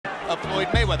of Floyd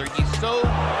Mayweather. He's so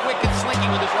quick and slinky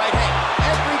with his right hand.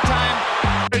 Every time.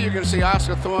 You can see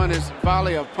Oscar throwing his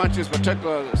volley of punches,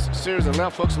 particularly a series of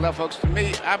left hooks. To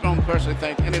me, I don't personally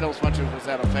think any of those punches was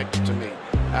that effective to me.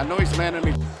 I know he's landing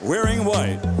me. Wearing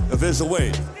white, of his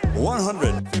weight,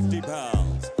 150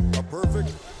 pounds. A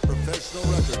perfect professional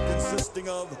record consisting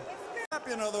of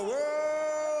champion of the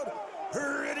world,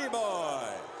 pretty boy,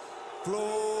 Floyd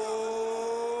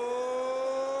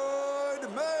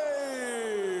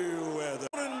Mayweather.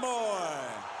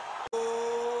 Boy,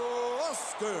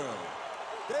 Oscar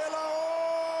De La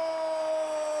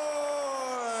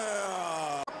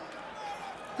Hoya.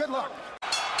 Good luck.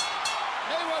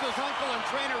 Mayweather's uncle and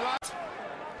trainer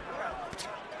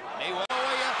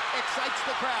Hoya excites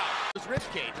the crowd. His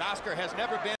ribcage. Oscar has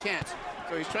never been Chance.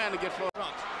 So he's trying to get Floyd.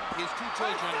 His two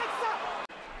children.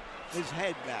 His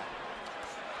head back,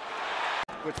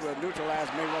 which will neutralize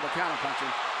Mayweather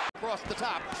counterpunching. Across the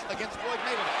top against Floyd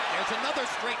Mayweather. There's another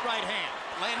straight right hand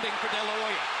landing for De La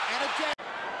Hoya. And a jab.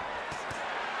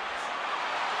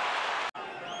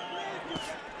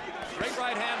 Straight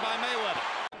right hand by Mayweather.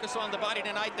 Focus on the body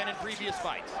tonight than in previous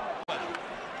fights.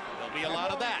 There'll be a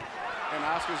lot of that. And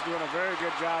Oscar's doing a very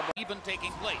good job. Even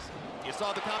taking place. You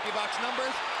saw the CompuBox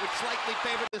numbers, which slightly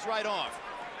favored his right arm.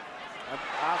 And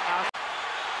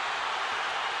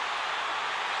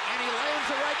he lands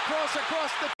a right cross across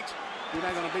the... You're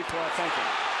not going to beat Floyd thinking.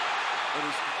 It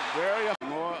is very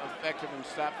more effective and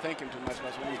stop thinking too much.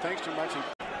 Because when he thinks too much, he...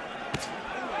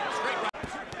 Straight right.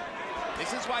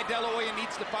 This is why De La Hoya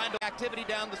needs to find activity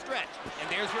down the stretch. And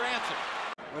there's your answer.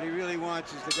 What he really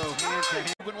wants is to go hand to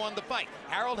hand. Even won the fight.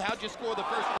 Harold, how'd you score the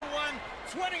first one?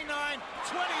 29-28.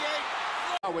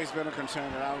 Always been a concern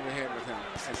that I was ahead with him.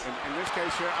 In this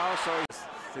case here, also,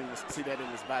 you see that in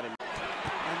his body.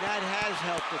 And that has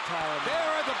helped the tire. There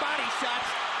are the body shots,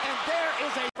 and there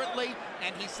is a differently,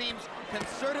 and he seems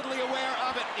concertedly aware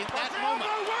of it in that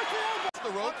moment.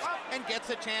 The ropes and gets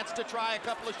a chance to try a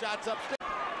couple of shots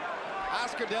upstairs.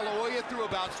 Oscar De La Hoya threw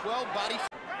about 12 body shots.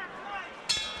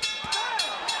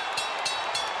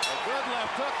 Good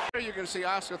left hook. Here you can see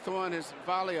Oscar throwing his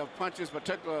volley of punches,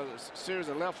 particularly a series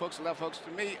of left hooks.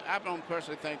 To me, I don't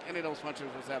personally think any of those punches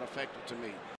was that effective to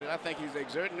me. I think he's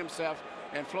exerting himself,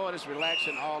 and Floyd is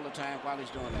relaxing all the time while he's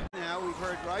doing that. Now we've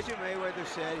heard Roger Mayweather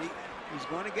said he's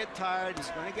going to get tired. He's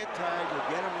going to get tired. You'll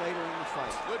get him later in the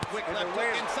fight. Good quick left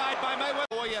hook inside by Mayweather.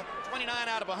 Hoya, 29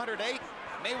 out of 108.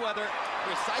 Mayweather,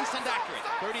 precise and accurate.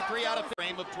 33 out of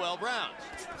frame of 12 rounds.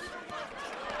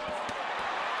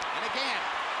 And again,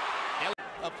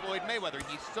 of Floyd Mayweather.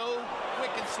 He's so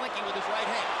quick and slinky with his right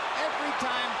hand. Every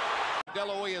time De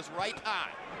La Hoya's right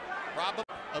eye. Probably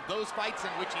of those fights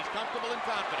in which he's comfortable and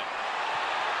confident.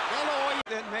 De La Hoya.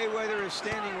 That Mayweather is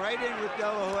standing right in with De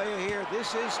La Hoya here.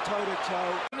 This is toe-to-toe.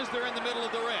 As soon as they're in the middle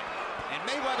of the ring. And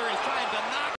Mayweather is trying to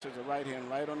knock. There's a right hand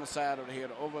right on the side of the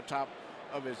head, over top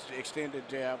of his extended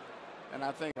jab. And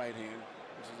I think right hand,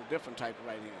 which is a different type of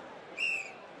right hand.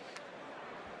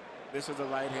 This is a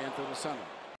right hand through the center.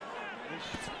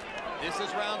 This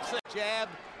is round 6. Jab,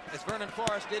 as Vernon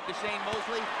Forrest did to Shane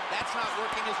Mosley. That's not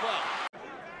working as well.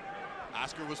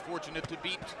 Oscar was fortunate to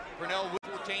beat Pernell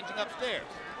before changing upstairs.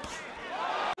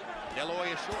 De La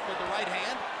Hoya short with the right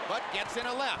hand, but gets in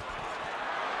a left.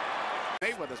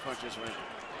 Mayweather's punches ring.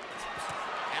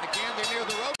 And again, they're near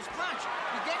the ropes. Punch.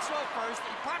 He gets off first.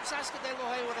 He pops Oscar De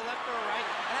La Hoya with a left or a right,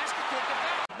 and Oscar take it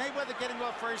back. Mayweather getting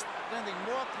off first, landing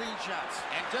more clean shots.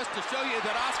 And just to show you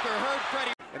that Oscar heard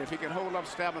Freddie. And if he can hold up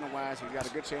stamina-wise, he's got a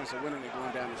good chance of winning it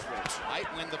going down the stretch. Might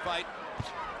win the fight.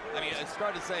 I mean, it's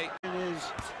hard to say.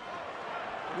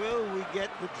 Will we get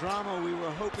the drama we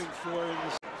were hoping for in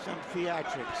some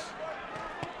theatrics?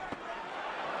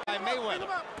 By Mayweather.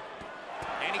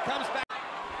 And he comes back.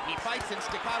 He fights in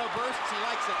staccato bursts. He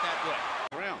likes it that way.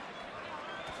 Round.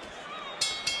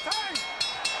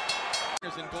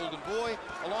 In Golden Boy,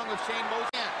 along with Shane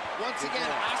Mosley. Once again,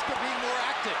 Oscar being more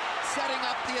active, setting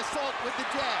up the assault with the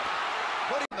jab,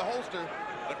 putting the holster,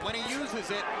 but when he uses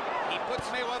it, he puts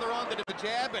Mayweather on the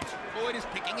jab, and Floyd is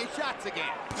picking his shots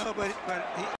again. No, but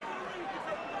that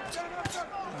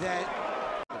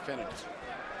Definitive.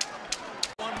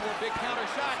 One more big counter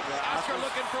shot. Oscar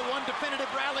looking for one definitive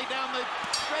rally down the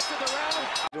stretch of the round.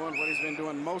 Doing what he's been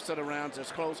doing most of the rounds,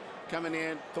 just close, coming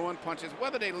in, throwing punches,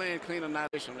 whether they land clean or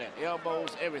not, elbows,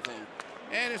 everything.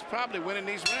 And it's probably winning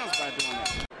these rounds by doing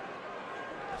that.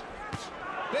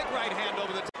 Big right hand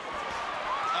over the top.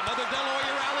 Another De La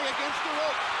Hoya rally against the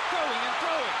rope. Throwing and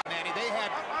throwing. Manny, they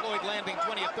had Floyd landing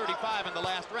 20 of 35 in the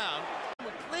last round.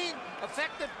 With clean,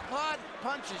 effective, hard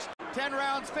punches. 10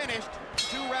 rounds finished,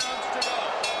 2 rounds to go.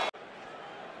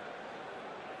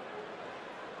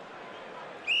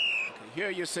 Here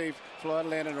you see Floyd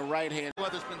landing a right hand.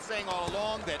 Mayweather's been saying all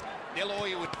along that De La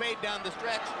Hoya would fade down the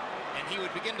stretch and he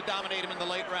would begin to dominate him in the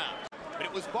late rounds. But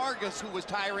it was Vargas who was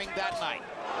tiring that night.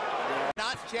 Yeah.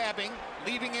 Not jabbing,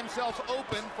 leaving himself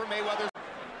open for Mayweather.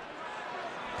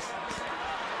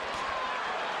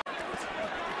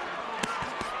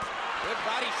 Good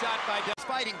body shot by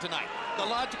fighting tonight. The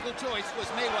logical choice was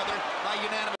Mayweather by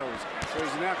unanimous. So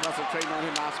he's now concentrating on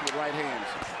him Oscar with right hands.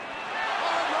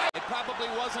 Right. It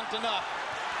probably wasn't enough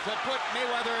to put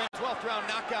Mayweather in 12th round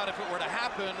knockout. If it were to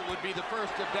happen, would be the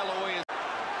first of De La Hoya's.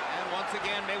 And once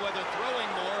again, Mayweather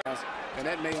throwing more. And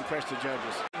that may impress the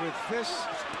judges. With fists,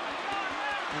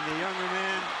 and the younger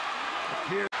man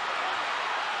appeared.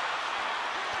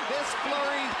 This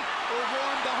flurry will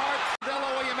warm the heart. De La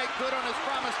Hoya make good on his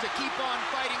promise to keep on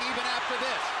fighting even after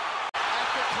this.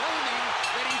 After claiming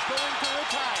that he's going to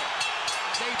retire.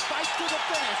 They fight to the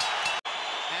finish,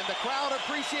 and the crowd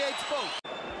appreciates both.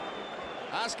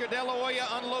 Oscar De La Hoya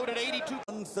unloaded 82.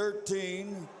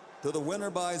 113 to the winner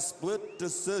by split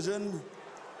decision,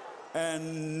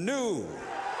 and new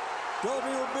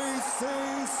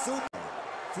WBC Super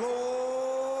Floyd